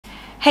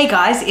Hey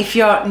guys, if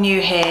you're new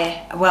here,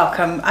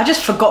 welcome. I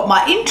just forgot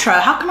my intro.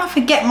 How can I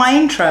forget my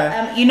intro?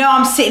 You know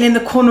I'm sitting in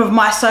the corner of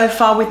my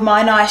sofa with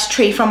my nice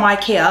tree from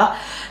IKEA,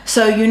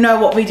 so you know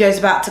what video is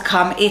about to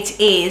come. It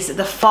is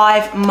the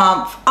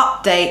 5-month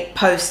update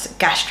post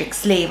gastric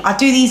sleeve. I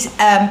do these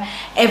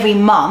every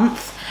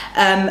month,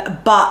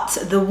 but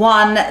the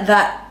one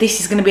that this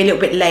is going to be a little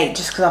bit late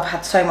just because I've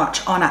had so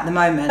much on at the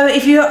moment. So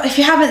if you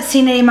haven't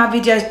seen any of my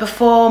videos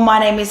before, my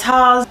name is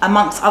Haz.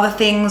 Amongst other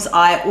things,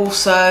 I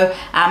also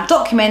am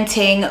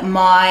documenting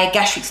my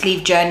gastric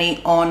sleeve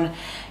journey on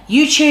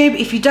YouTube.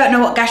 If you don't know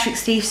what gastric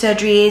sleeve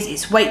surgery is,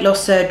 it's weight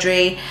loss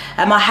surgery.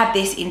 I had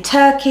this in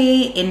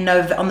Turkey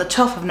on the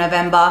 12th of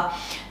November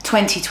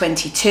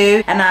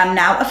 2022, and I'm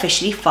now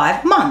officially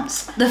 5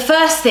 months. The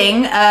first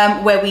thing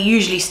where we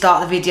usually start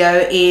the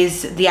video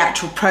is the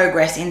actual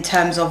progress in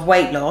terms of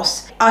weight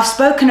loss. I've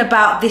spoken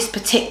about this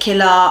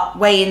particular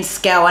weigh-in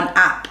scale and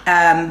app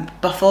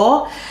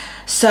before.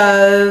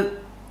 So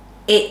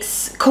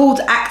it's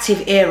called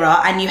Active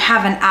Era, and you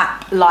have an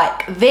app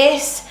like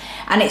this,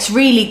 and it's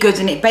really good,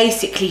 and it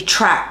basically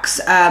tracks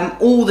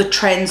all the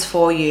trends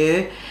for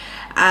you,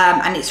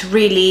 and it's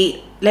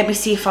really, let me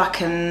see if I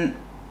can.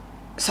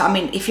 So I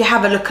mean, if you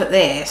have a look at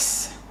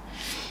this,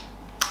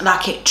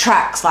 like it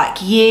tracks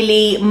like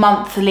yearly,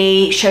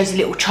 monthly, shows you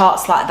little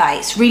charts like that.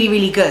 It's really,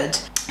 really good.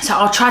 So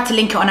I'll try to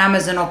link it on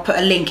Amazon or put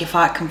a link if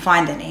I can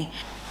find any.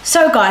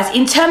 So guys,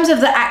 in terms of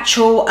the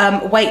actual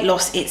weight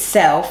loss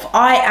itself,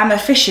 I am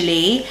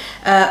officially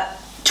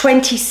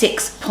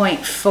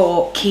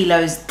 26.4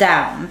 kilos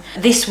down.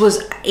 This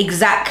was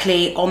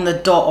exactly on the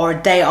dot or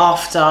a day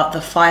after the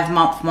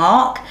 5-month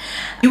mark.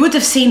 You would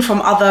have seen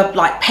from other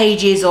like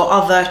pages or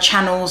other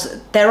channels,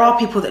 there are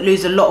people that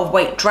lose a lot of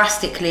weight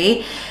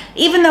drastically.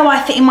 Even though I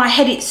think in my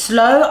head it's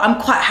slow, I'm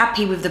quite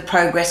happy with the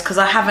progress because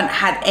I haven't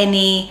had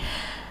any,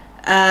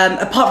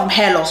 apart from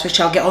hair loss, which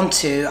I'll get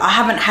onto, I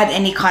haven't had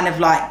any kind of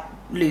like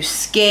loose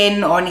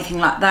skin or anything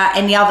like that,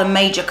 any other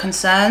major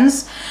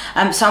concerns.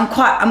 So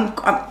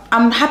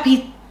I'm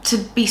happy to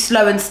be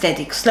slow and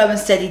steady. Slow and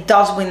steady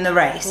does win the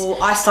race. Well,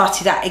 I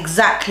started at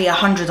exactly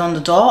 100 on the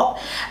dot,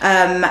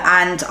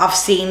 and I've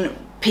seen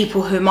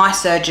people who my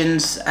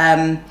surgeons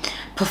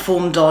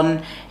performed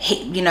on,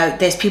 you know,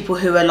 there's people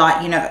who are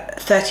like, you know,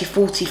 30,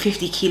 40,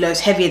 50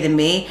 kilos heavier than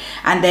me,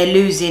 and they're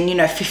losing, you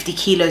know, 50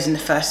 kilos in the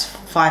first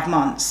 5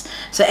 months.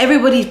 So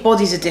everybody's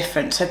bodies are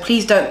different, so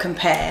please don't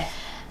compare.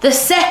 The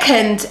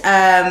second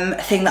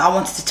thing that I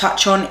wanted to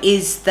touch on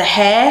is the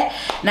hair.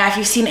 Now, if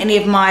you've seen any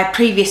of my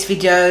previous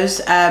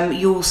videos,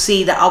 you'll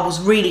see that I was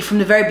really, from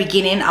the very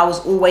beginning, I was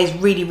always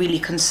really, really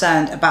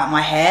concerned about my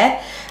hair.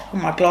 Oh,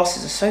 my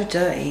glasses are so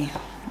dirty.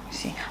 Let me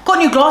see. I've got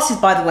new glasses,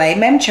 by the way.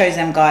 Mem chose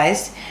them,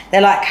 guys. They're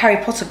like Harry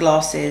Potter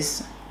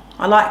glasses.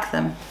 I like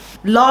them.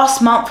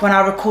 Last month when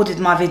I recorded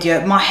my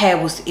video, my hair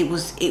was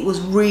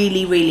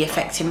really, really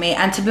affecting me.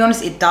 And to be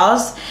honest, it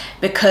does,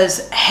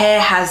 because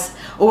hair has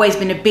always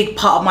been a big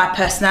part of my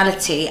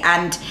personality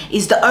and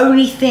is the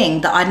only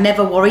thing that I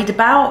never worried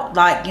about.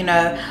 Like, you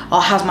know, oh,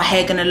 how's my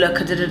hair gonna look?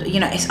 You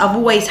know, I've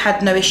always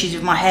had no issues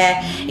with my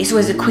hair. It's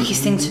always the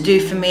quickest thing to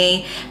do for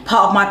me.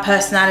 Part of my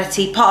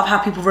personality, part of how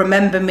people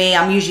remember me.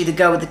 I'm usually the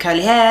girl with the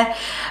curly hair.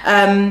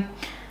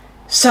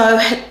 So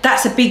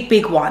that's a big,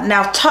 big one.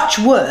 Now, touch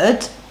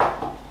wood,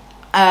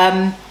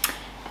 at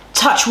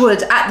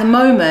the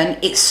moment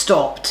it's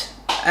stopped.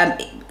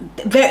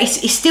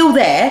 It's still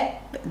there,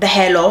 the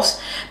hair loss,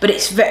 but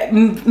it's very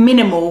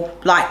minimal.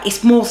 Like,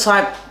 it's more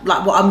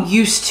like what I'm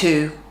used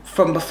to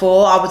from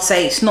before. I would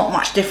say it's not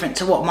much different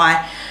to what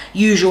my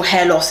usual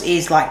hair loss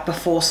is like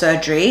before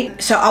surgery.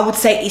 So I would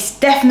say it's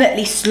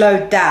definitely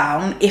slowed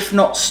down, if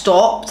not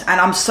stopped. And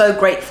I'm so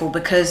grateful,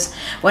 because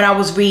when I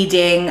was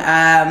reading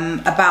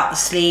about the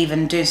sleeve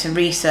and doing some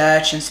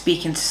research and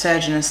speaking to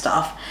surgeon and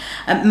stuff,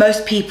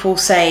 most people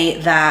say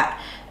that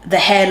the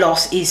hair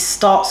loss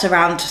starts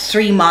around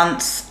 3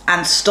 months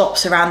and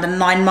stops around the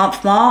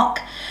 9-month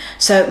mark.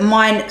 So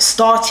mine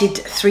started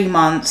 3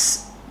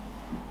 months,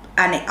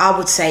 and I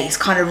would say it's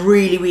kind of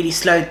really, really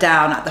slowed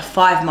down at the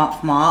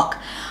 5-month mark.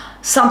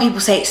 Some people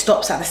say it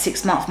stops at the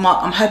 6-month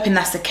mark. I'm hoping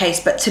that's the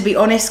case, but to be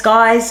honest,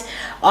 guys,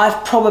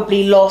 I've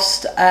probably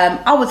lost,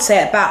 I would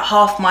say about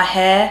half my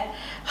head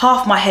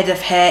of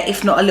hair,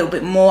 if not a little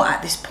bit more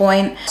at this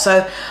point.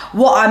 So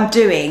what I'm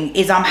doing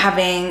is I'm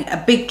having a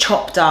big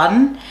chop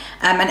done,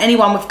 and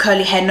anyone with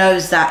curly hair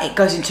knows that it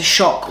goes into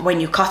shock when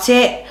you cut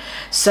it.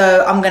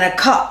 So I'm gonna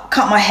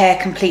cut my hair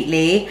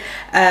completely,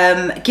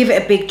 give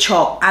it a big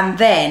chop, and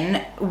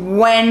then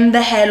when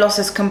the hair loss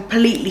has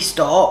completely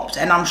stopped,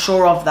 and I'm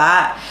sure of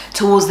that,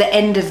 towards the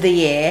end of the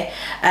year,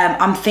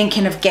 I'm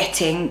thinking of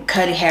getting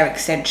curly hair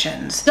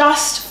extensions.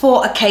 Just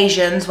for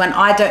occasions when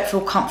I don't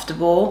feel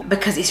comfortable,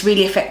 because it's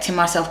really affecting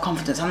my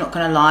self-confidence, I'm not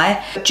gonna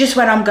lie. Just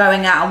when I'm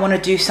going out and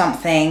wanna do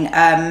something,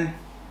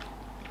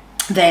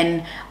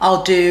 then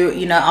I'll do,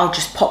 you know, I'll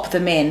just pop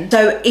them in.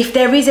 So if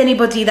there is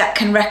anybody that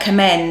can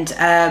recommend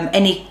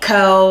any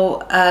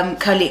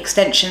curly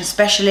extension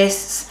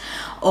specialists,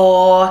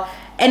 or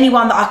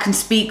anyone that I can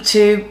speak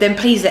to, then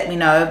please let me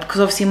know,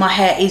 because obviously my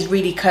hair is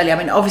really curly. I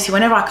mean, obviously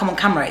whenever I come on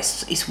camera,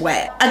 it's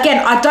wet.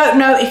 Again, I don't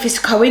know if it's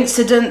a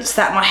coincidence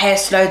that my hair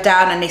slowed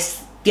down and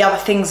it's the other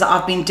things that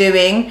I've been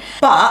doing,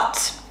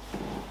 but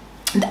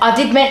I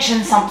did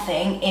mention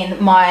something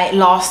in my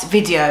last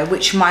video,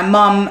 which my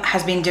mum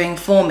has been doing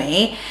for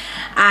me.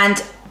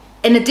 And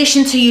in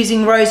addition to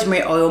using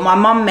rosemary oil, my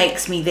mum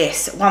makes me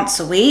this once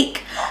a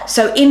week.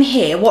 So in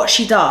here, what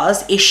she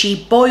does is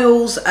she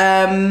boils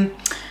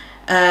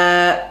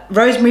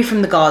rosemary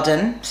from the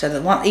garden, so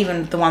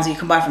even the ones that you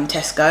can buy from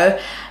Tesco,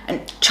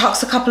 and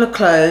chucks a couple of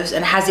cloves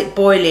and has it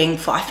boiling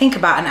for I think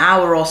about an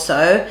hour or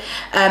so,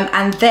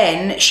 and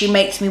then she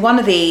makes me one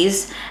of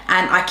these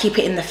and I keep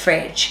it in the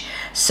fridge.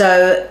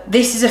 So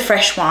this is a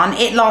fresh one.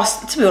 It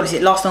lasts, to be honest,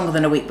 it lasts longer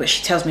than a week, but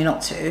she tells me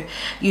not to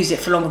use it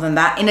for longer than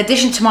that. In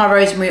addition to my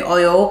rosemary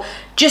oil,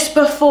 just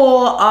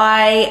before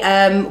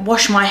I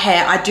wash my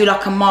hair, I do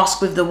like a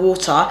mask with the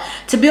water.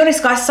 To be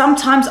honest, guys,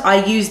 sometimes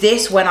I use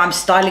this when I'm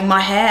styling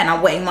my hair and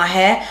I'm wetting my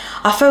hair.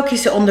 I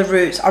focus it on the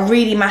roots. I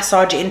really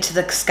massage it into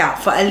the scalp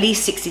for at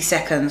least 60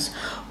 seconds.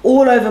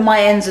 All over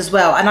my ends as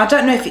well. And I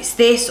don't know if it's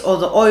this or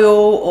the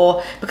oil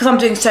or because I'm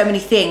doing so many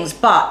things,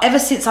 but ever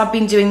since I've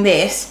been doing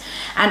this,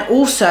 and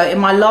also in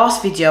my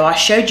last video I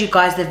showed you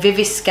guys the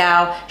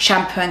Viviscal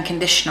shampoo and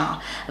conditioner.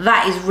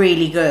 That is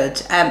really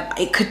good.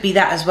 It could be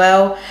that as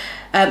well,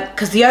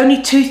 because the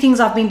only two things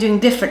I've been doing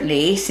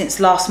differently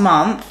since last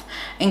month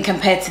and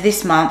compared to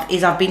this month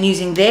is I've been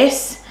using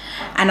this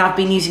and I've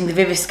been using the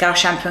Viviscal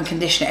shampoo and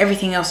conditioner.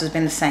 Everything else has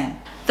been the same.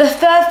 The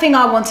third thing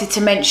I wanted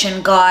to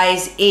mention,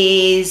 guys,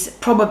 is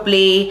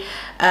probably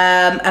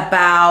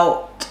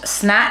about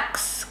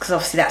snacks, because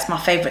obviously that's my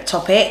favourite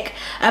topic.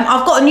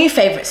 I've got a new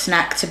favourite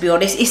snack, to be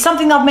honest. It's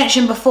something I've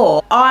mentioned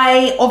before.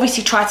 I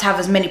obviously try to have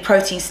as many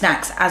protein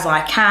snacks as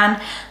I can.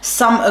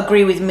 Some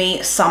agree with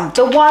me, some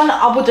don't. The one,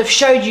 I would have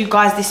showed you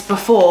guys this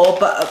before,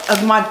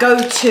 but my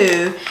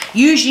go-to,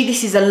 usually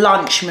this is a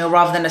lunch meal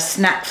rather than a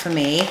snack for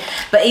me,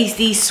 but is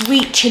these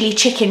sweet chili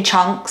chicken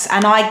chunks,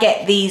 and I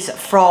get these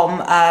from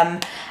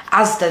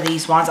Asda,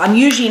 these ones. I'm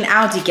usually an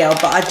Aldi girl,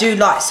 but I do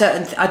like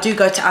I do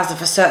go to Asda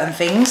for certain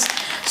things.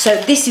 So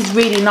this is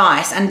really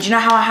nice. And do you know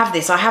how I have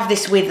this? I have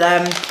this with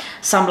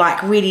some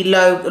like really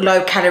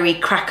low calorie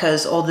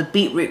crackers, or the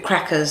beetroot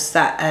crackers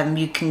that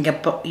you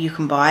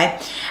can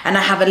buy. And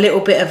I have a little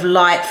bit of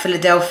light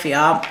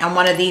Philadelphia and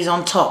one of these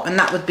on top, and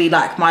that would be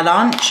like my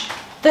lunch.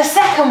 The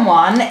second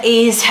one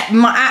is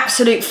my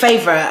absolute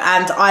favourite,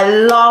 and I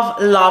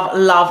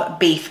love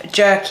beef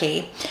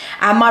jerky.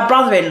 And my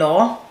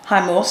brother-in-law,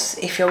 hi Morse,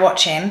 if you're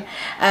watching,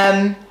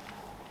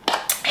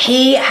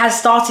 he has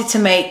started to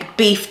make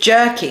beef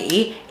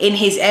jerky in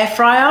his air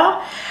fryer.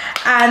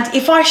 And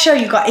if I show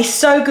you guys, it's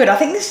so good. I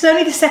think this is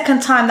only the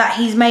second time that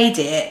he's made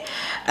it.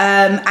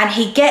 And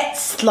he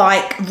gets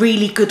like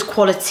really good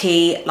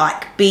quality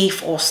like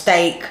beef or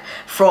steak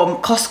from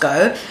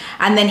Costco,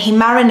 and then he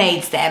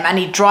marinades them and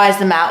he dries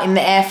them out in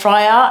the air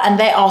fryer, and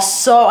they are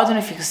so, I don't know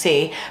if you can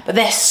see, but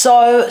they're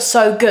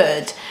so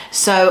good.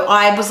 So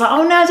I was like,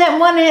 oh no, I don't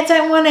want it,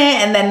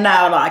 and then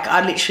now like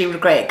I literally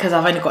regret it because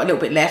I've only got a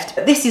little bit left.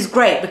 But this is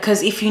great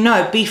because, if you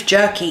know, beef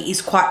jerky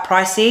is quite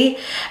pricey,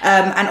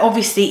 and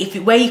obviously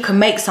where you can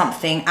make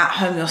something at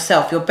home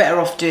yourself, you're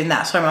better off doing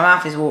that. Sorry, my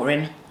mouth is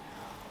watering.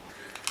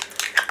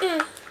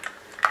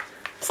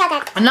 So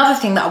good. Another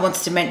thing that I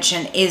wanted to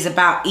mention is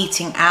about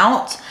eating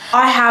out.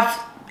 I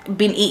have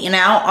been eating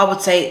out, I would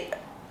say,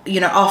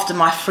 you know, after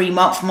my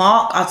 3-month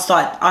mark,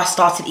 I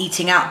started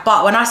eating out.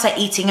 But when I say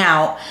eating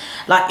out,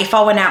 like if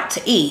I went out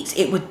to eat,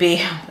 it would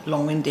be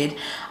long-winded.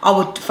 I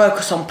would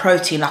focus on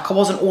protein. Like I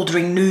wasn't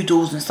ordering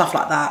noodles and stuff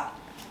like that.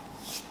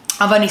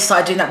 I've only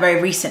started doing that very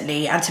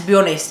recently, and to be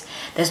honest,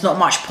 there's not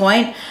much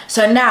point.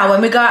 So now when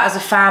we go out as a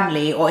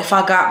family, or if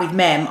I go out with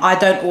Mem, I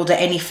don't order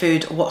any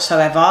food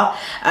whatsoever,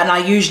 and I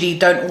usually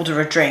don't order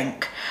a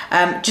drink,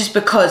 just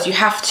because you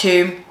have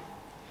to,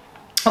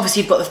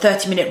 obviously you've got the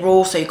 30-minute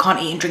rule, so you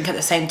can't eat and drink at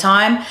the same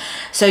time.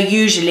 So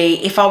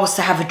usually if I was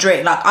to have a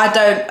drink, like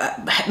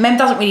Mem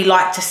doesn't really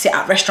like to sit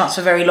at restaurants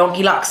for very long.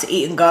 He likes to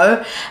eat and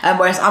go,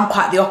 whereas I'm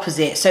quite the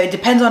opposite. So it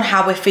depends on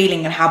how we're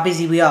feeling and how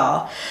busy we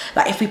are.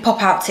 Like if we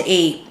pop out to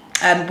eat,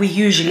 we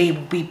usually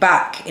will be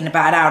back in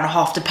about an hour and a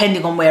half,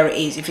 depending on where it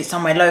is, if it's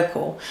somewhere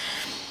local.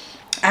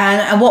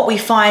 And what we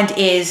find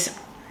is,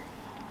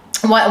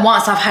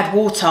 once I've had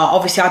water,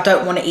 obviously I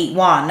don't want to eat,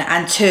 1,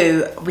 and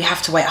 2, we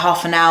have to wait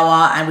half an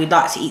hour, and we'd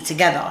like to eat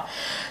together.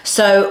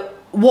 So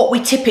what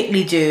we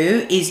typically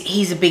do is,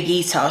 he's a big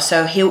eater,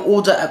 so he'll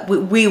order,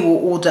 we will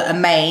order a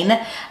main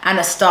and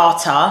a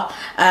starter,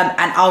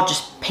 and I'll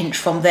just pinch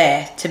from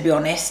there, to be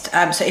honest.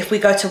 So if we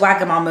go to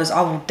Wagamama's,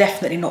 I will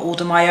definitely not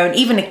order my own,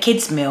 even a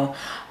kid's meal.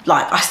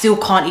 Like I still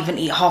can't even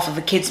eat half of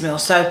a kid's meal.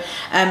 So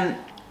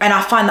and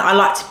I find that I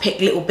like to pick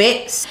little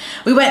bits.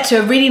 We went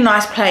to a really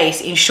nice place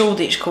in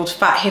Shoreditch called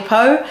Fat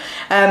Hippo.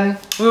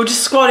 We were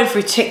just scrolling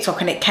through TikTok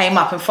and it came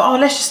up, and thought, oh,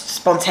 let's just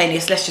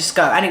spontaneous, let's just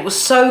go. And it was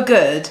so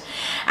good.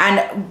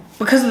 And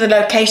because of the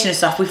location and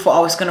stuff, we thought,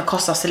 oh, it's gonna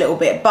cost us a little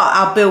bit, but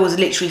our bill was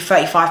literally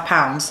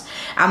 £35,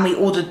 and we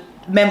ordered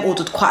Mem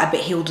ordered quite a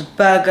bit. He ordered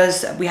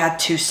burgers, we had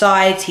 2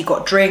 sides, he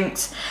got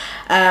drinks.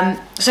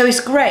 So it's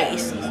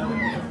great.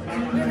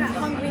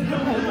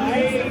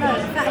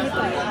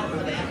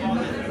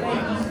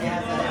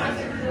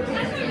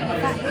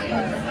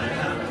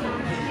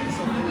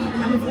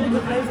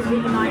 Loads of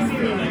really nice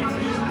food.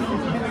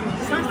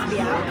 It's nice to be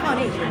out, can't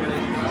eat.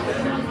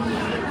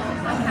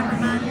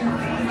 Cameraman.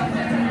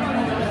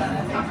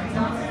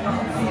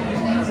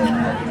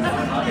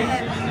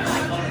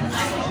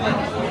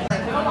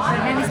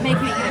 And it's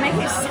making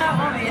it so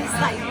obvious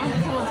that you're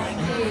recording.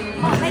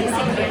 Well,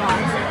 basically,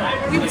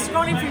 guys, we were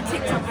scrolling through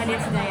TikTok earlier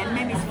today, and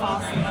Mem is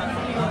fasting,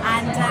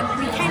 and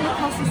we came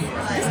across this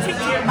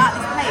TikTok about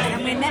this place,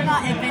 and we're never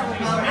ever.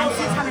 And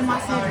since having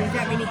my surgery, we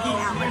don't really eat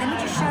out. But let me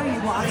just show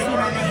you what I've seen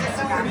on their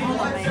Instagram.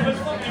 Hold on, babe.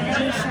 Let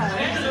me show.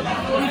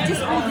 We've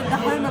just ordered the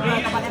Homer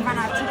burger, but they ran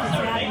out of chicken,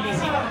 so we haven't been.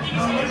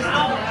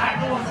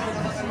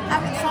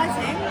 That's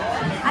exciting,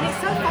 and it's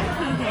so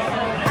funky here.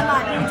 And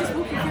like we were just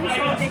walking through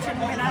Shoreditch, and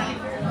we're like,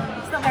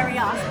 it's not very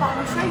us, but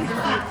I'll show you the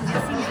food because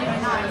it seems really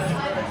nice.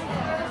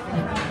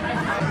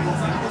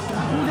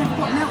 Oh, they've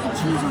got melted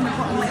cheese on the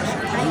bottom, which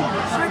they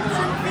show the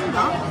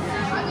finger.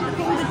 Look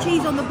at all the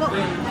cheese on the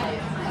bottom.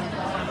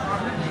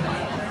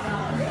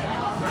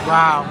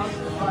 Wow.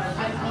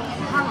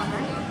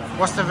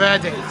 What's the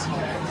verdict? It's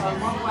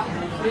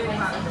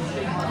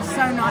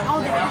so nice. Oh,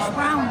 the hash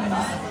browns. I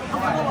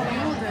forgot what we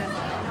ordered.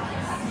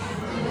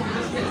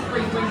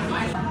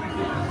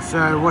 So,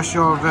 what's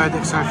your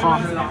verdict so far?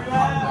 Really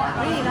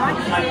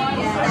nice.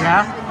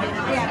 Yeah?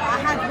 Yeah, but I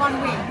had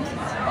one wing.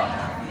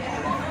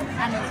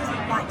 And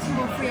like 2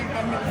 or 3 of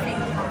them little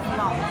things come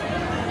along.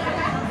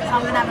 So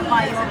I'm going to have a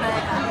bite of a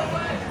burger.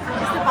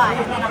 Just a bite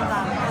and then I'm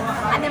done.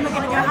 And then we're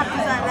going to go have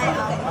dessert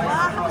later. Well,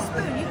 I'll have a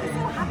spoon. You can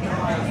still have it.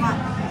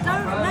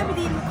 But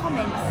nobody in the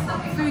comments,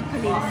 food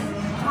police,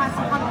 tries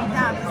to hunt me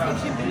down because they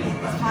shouldn't be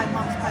this 5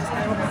 months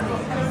post-COVID.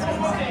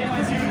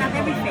 Because you can have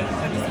everything,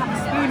 but just have a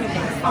spoon of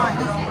it, it's fine.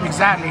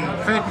 Exactly.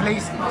 Food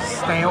police,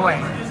 stay away.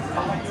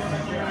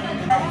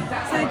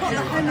 So we've got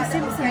the Homer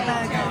Simpson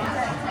burger.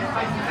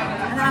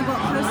 And then I've got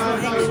coleslaw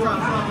extra.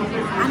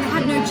 And they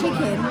had no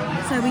chicken,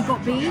 so we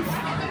got beef.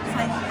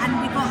 And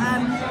we got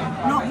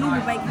not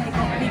normal bacon, we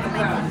got vegan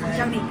bacon.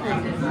 Don't eat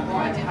pork.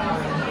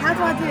 How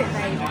do I do it,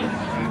 babe?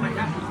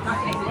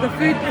 The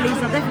food police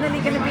are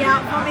definitely going to be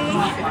out for me.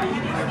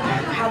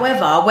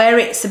 However, where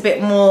it's a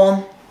bit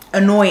more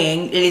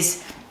annoying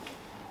is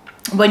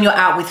when you're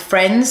out with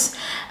friends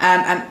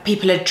and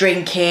people are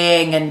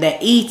drinking and they're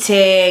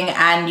eating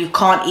and you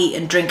can't eat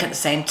and drink at the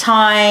same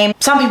time.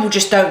 Some people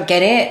just don't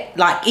get it.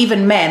 Like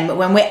even Mem,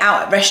 when we're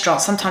out at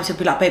restaurants, sometimes he'll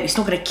be like, babe, it's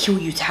not going to kill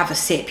you to have a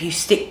sip. You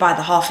stick by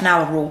the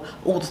half-an-hour rule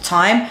all the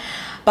time.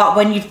 But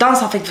when you've done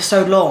something for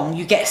so long,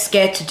 you get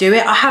scared to do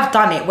it. I have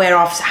done it where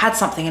I've had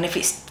something and if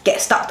it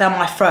gets stuck down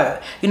my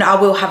throat, you know, I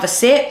will have a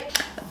sip.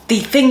 The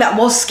thing that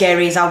was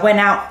scary is I went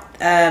out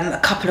a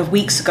couple of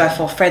weeks ago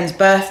for a friend's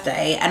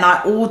birthday and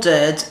I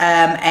ordered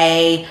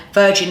a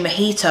virgin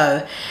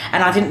mojito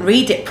and I didn't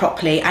read it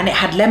properly and it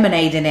had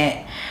lemonade in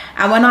it.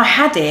 And when I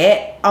had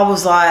it, I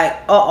was like,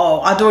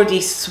 uh-oh, I'd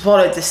already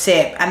swallowed the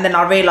sip and then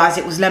I realised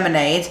it was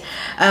lemonade.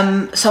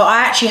 So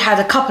I actually had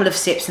a couple of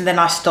sips and then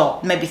I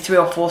stopped, maybe 3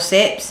 or 4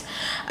 sips.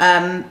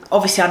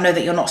 Obviously, I know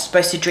that you're not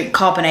supposed to drink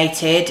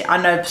carbonated. I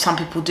know some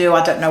people do.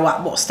 I don't know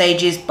what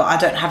stages, but I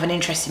don't have an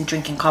interest in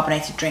drinking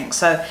carbonated drinks.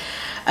 So,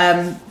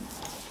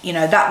 you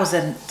know, that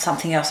wasn't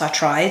something else I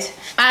tried.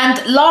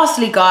 And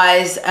lastly,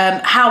 guys,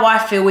 how I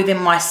feel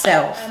within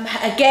myself.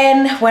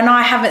 Again, when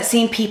I haven't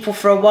seen people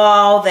for a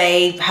while,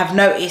 they have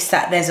noticed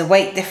that there's a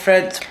weight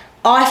difference.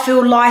 I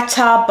feel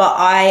lighter, but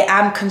I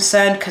am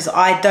concerned because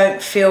I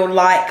don't feel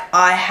like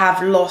I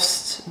have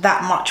lost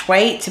that much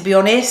weight, to be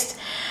honest.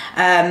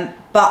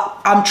 But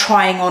I'm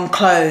trying on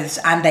clothes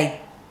and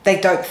they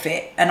don't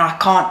fit and I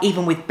can't,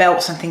 even with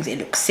belts and things, it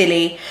looks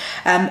silly.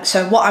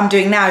 So what I'm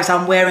doing now is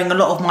I'm wearing a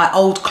lot of my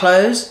old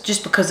clothes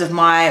just because of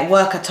my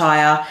work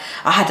attire.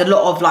 I had a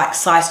lot of like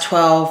size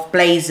 12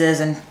 blazers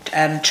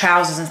and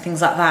trousers and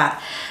things like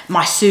that.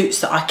 My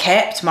suits that I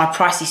kept, my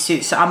pricey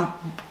suits, so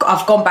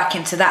I've gone back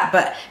into that.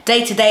 But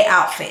day-to-day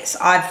outfits,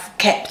 I've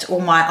kept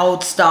all my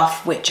old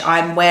stuff which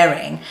I'm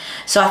wearing.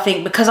 So I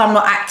think because I'm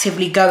not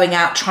actively going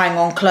out trying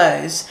on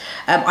clothes,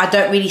 I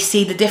don't really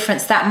see the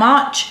difference that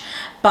much.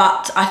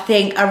 But I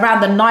think around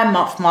the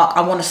 9-month mark,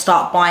 I want to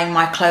start buying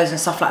my clothes and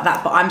stuff like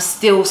that. But I'm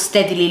still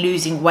steadily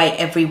losing weight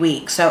every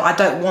week. So I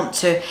don't want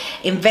to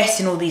invest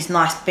in all these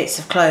nice bits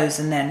of clothes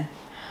and then,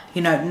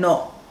 you know,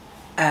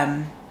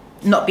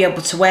 not be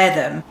able to wear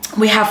them.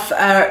 We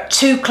have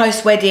 2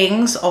 close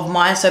weddings of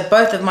mine. So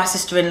both of my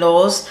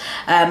sister-in-laws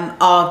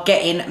are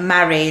getting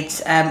married.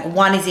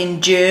 One is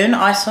in June,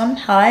 Ison,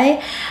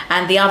 hi.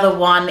 And the other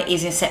one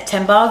is in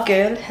September,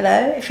 Gul,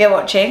 hello, if you're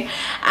watching.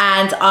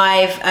 And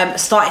I've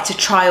started to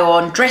try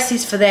on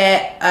dresses for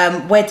their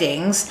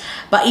weddings.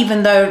 But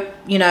even though,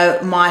 you know,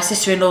 my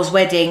sister-in-law's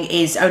wedding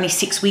is only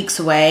 6 weeks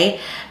away,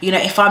 you know,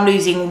 if I'm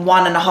losing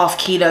 1.5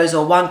 kilos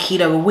or 1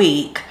 kilo a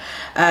week,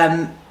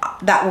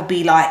 that will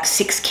be like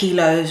 6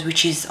 kilos,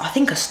 which is, I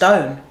think, a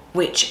stone,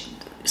 which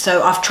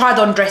So I've tried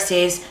on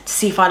dresses to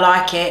see if I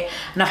like it,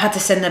 and I've had to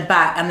send them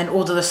back and then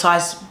order the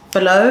size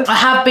below. I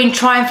have been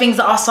trying things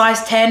that are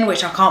size 10,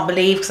 which I can't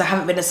believe because I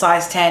haven't been a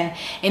size 10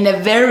 in a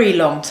very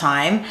long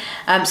time.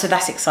 So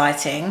that's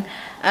exciting.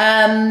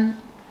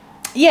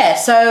 Yeah,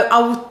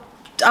 so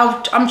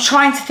I'm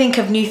trying to think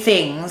of new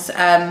things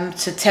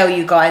to tell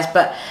you guys,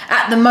 but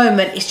at the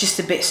moment it's just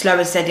a bit slow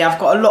and steady. I've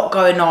got a lot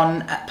going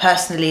on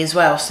personally as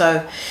well,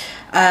 so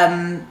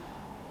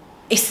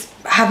it's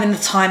having the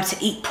time to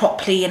eat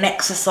properly and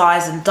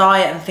exercise and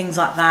diet and things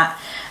like that.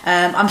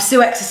 I'm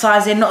still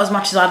exercising, not as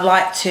much as I'd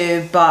like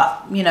to,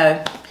 but you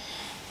know,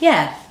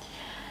 yeah.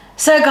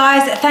 So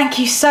guys, thank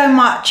you so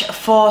much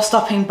for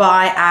stopping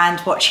by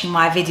and watching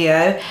my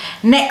video.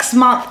 Next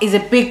month is a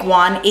big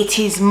one. It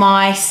is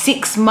my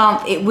 6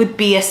 month, it would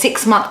be a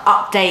 6 month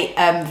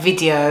update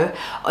video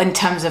in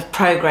terms of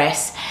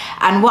progress.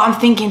 And what I'm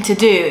thinking to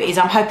do is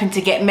I'm hoping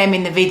to get Mem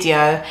in the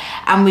video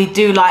and we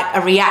do like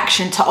a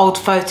reaction to old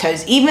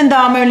photos, even though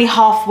I'm only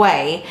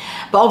halfway.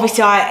 But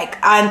obviously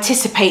I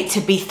anticipate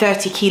to be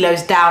 30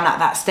 kilos down at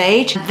that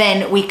stage.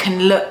 Then we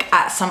can look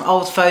at some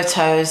old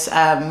photos.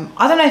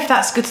 I don't know if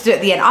that's good to do at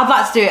the end. I'd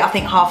like to do it, I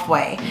think,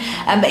 halfway.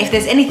 But if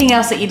there's anything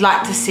else that you'd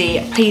like to see,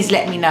 please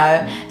let me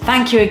know.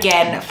 Thank you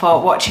again for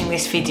watching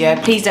this video.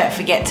 Please don't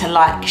forget to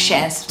like,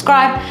 share and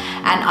subscribe.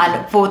 And I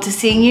look forward to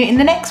seeing you in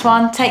the next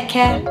one. Take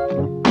care.